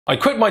I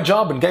quit my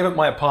job and gave up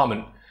my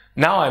apartment.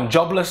 Now I'm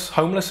jobless,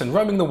 homeless and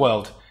roaming the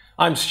world.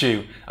 I'm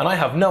Stu, and I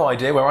have no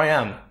idea where I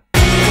am.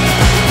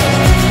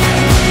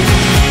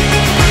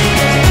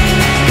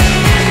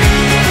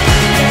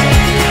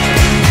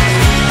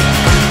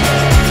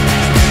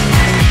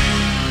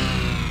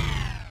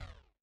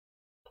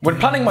 When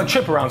planning my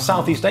trip around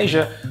Southeast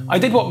Asia, I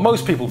did what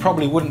most people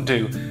probably wouldn't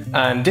do,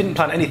 and didn't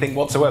plan anything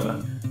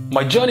whatsoever.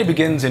 My journey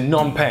begins in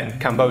Phnom Penh,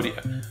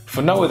 Cambodia,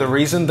 for no other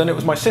reason than it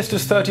was my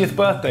sister's 30th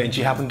birthday and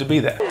she happened to be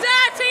there.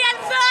 Dirty and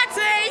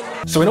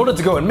 30! So in order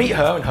to go and meet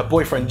her and her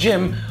boyfriend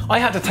Jim, I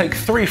had to take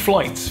 3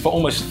 flights for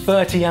almost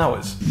 30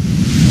 hours.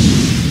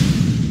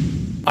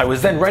 I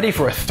was then ready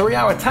for a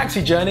 3-hour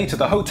taxi journey to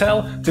the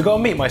hotel to go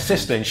and meet my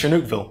sister in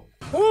Chinookville.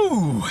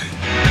 Woo!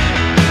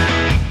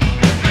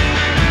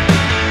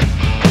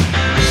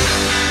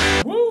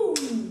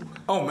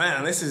 Oh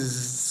man, this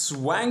is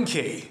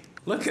swanky.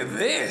 Look at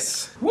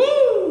this.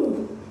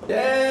 Woo!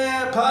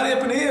 Yeah, party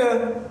up in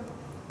here.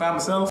 By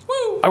myself.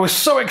 Woo! I was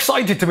so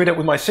excited to meet up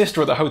with my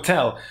sister at the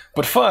hotel,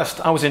 but first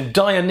I was in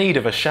dire need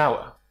of a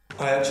shower.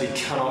 I actually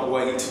cannot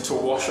wait to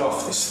wash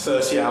off this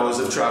 30 hours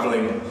of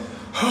travelling.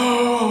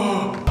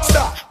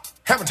 Stop!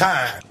 Have a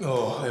time!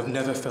 Oh, I have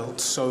never felt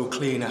so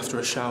clean after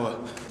a shower.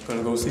 I'm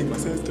gonna go see my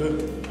sister.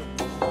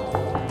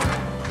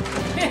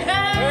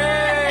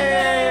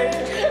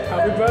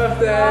 Happy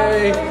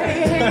birthday!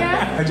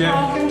 Hi, Jim.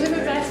 Welcome to the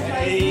best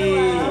place in the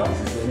world.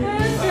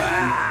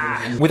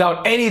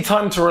 Without any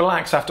time to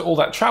relax after all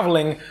that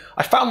travelling,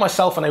 I found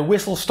myself on a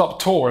whistle-stop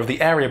tour of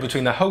the area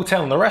between the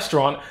hotel and the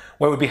restaurant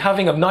where we'd be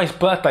having a nice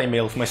birthday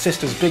meal for my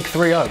sister's big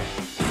 3-0.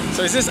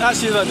 So is this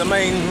actually like the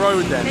main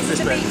road then? This is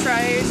the beach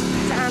road,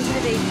 down to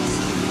the beach.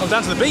 Oh,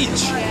 down to the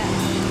beach?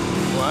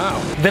 Yeah.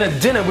 Wow. Then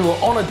at dinner we were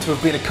honoured to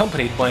have been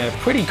accompanied by a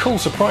pretty cool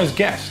surprise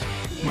guest.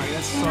 Mate,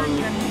 that's so cool.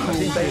 I've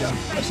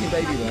seen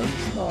baby ones.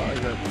 Oh,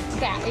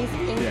 That is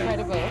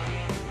incredible.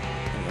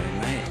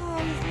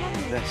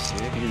 that's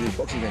it. You do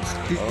boxing against.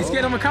 He's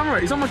getting on my camera.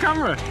 He's on my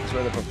camera. That's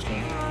where the proper stone.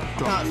 You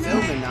can't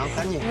film him now,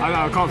 can you? I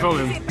know, I can't film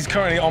him. He's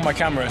currently on my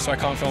camera, so I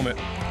can't film it.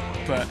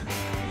 But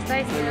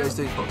Maybe he's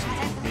doing boxing.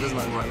 He doesn't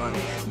like the right line.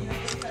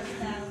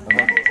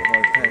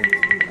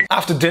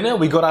 After dinner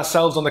we got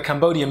ourselves on the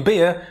Cambodian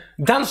beer,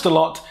 danced a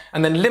lot,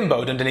 and then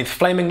limboed underneath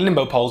flaming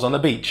limbo poles on the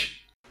beach.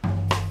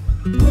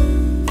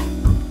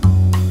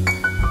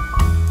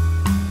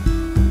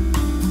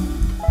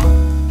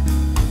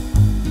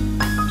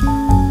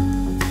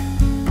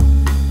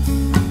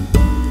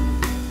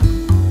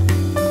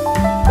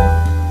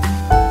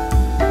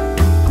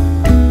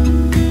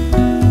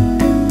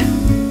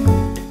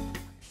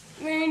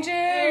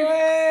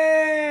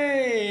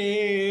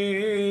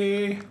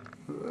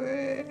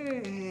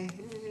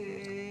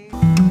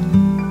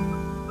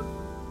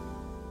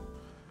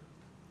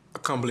 I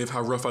can't believe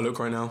how rough I look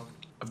right now.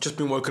 I've just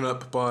been woken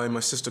up by my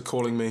sister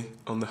calling me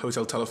on the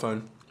hotel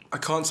telephone. I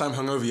can't say I'm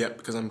hungover yet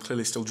because I'm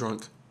clearly still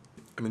drunk.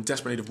 I'm in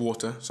desperate need of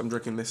water, so I'm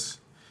drinking this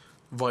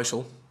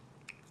Vital,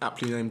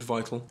 aptly named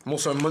Vital. I'm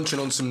also munching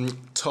on some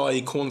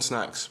Thai corn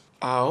snacks.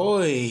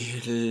 Ahoy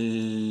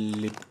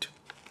lipped.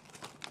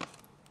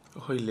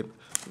 Ahoy lip.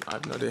 I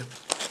have no idea,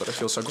 but I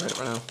feel so great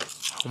right now.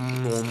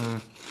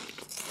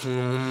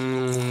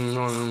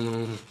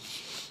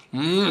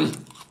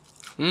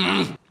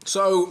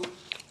 So,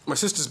 my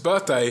sister's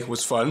birthday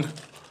was fun,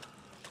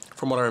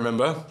 from what I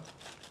remember.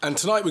 And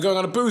tonight we're going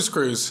on a booze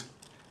cruise.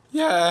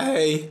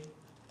 Yay!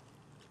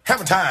 Have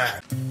a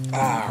time!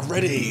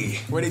 Ready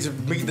to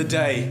meet the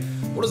day.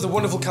 What does the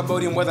wonderful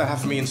Cambodian weather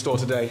have for me in store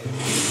today?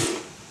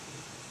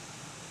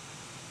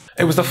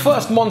 It was the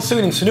first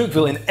monsoon in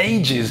Chinookville in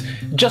ages,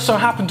 just so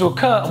happened to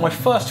occur on my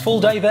first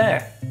full day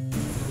there.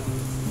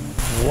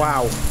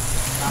 Wow.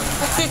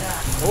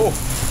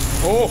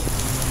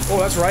 Oh,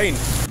 that's rain.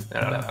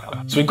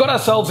 So we got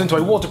ourselves into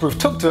a waterproof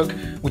tuk-tuk,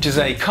 which is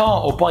a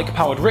car or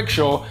bike-powered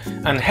rickshaw,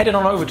 and headed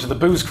on over to the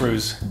booze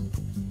cruise.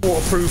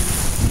 Waterproof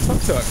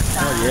tuk-tuk.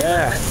 Oh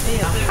yeah.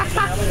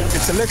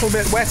 It's a little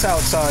bit wet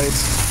outside. I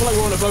feel like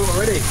we're on a boat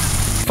already.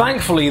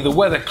 Thankfully, the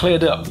weather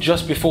cleared up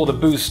just before the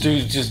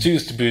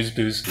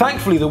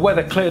Thankfully, the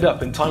weather cleared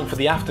up in time for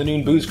the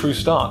afternoon booze cruise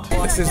start.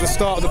 This is the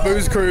start of the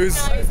booze cruise.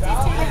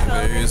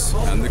 Booze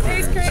and the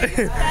cruise.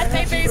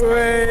 Birthday booze.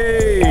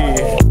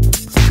 Way.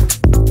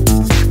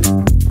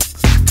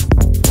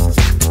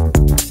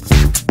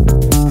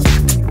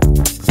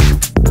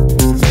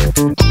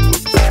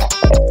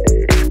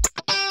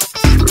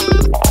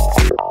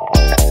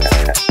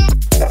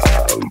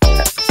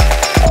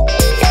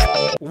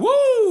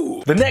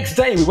 The next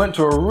day we went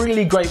to a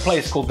really great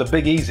place called the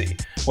Big Easy,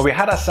 where we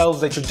had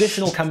ourselves a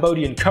traditional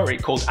Cambodian curry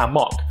called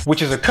amok,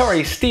 which is a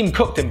curry steam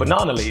cooked in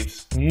banana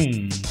leaves.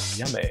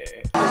 Yummy.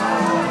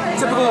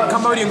 Typical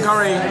Cambodian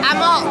curry.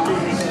 Amok.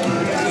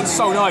 It's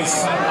so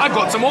nice. I've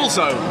got some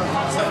also.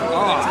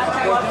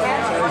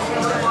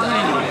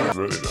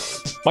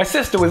 My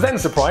sister was then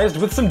surprised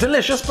with some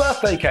delicious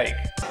birthday cake.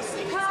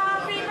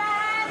 Happy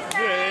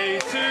birthday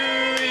to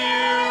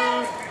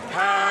you.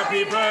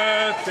 Happy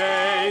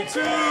birthday to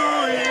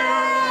you.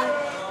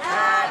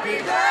 Happy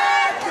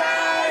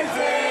birthday,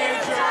 dear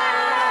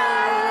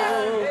Joe.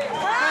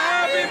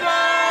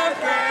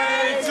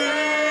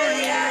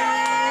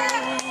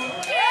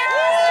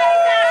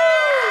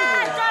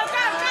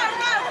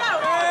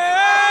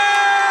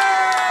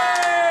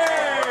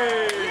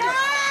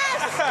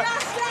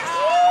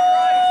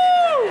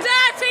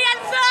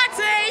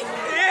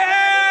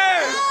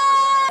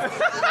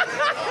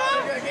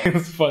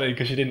 It's funny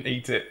because she didn't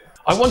eat it.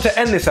 I want to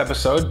end this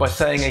episode by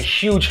saying a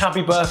huge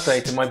happy birthday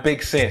to my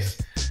big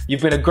sis.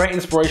 You've been a great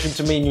inspiration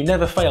to me and you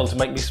never fail to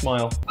make me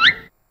smile.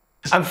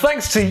 And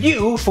thanks to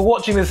you for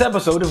watching this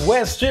episode of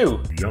Where's Stu?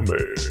 Yummy.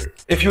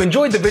 If you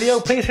enjoyed the video,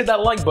 please hit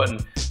that like button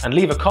and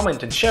leave a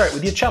comment and share it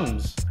with your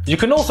chums. You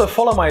can also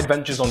follow my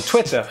adventures on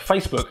Twitter,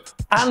 Facebook,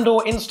 and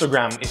or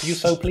Instagram if you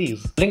so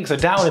please. Links are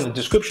down in the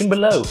description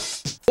below.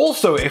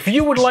 Also, if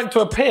you would like to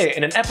appear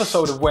in an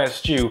episode of Where's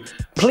Stu,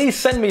 please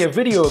send me a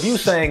video of you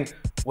saying,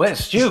 "Where's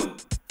Stu?"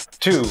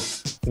 to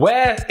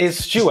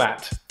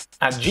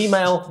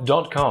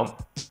whereisstuat@gmail.com.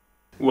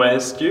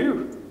 Where's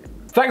Stu?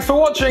 Thanks for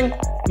watching.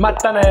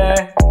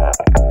 Matane.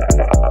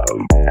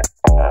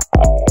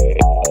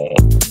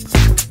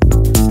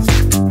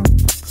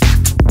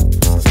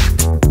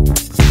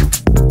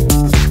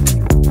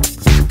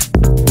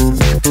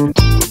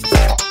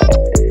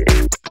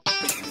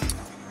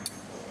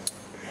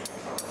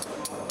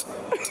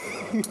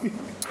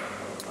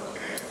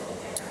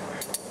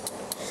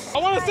 I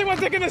want to see what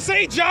they're going to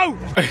say, Joe!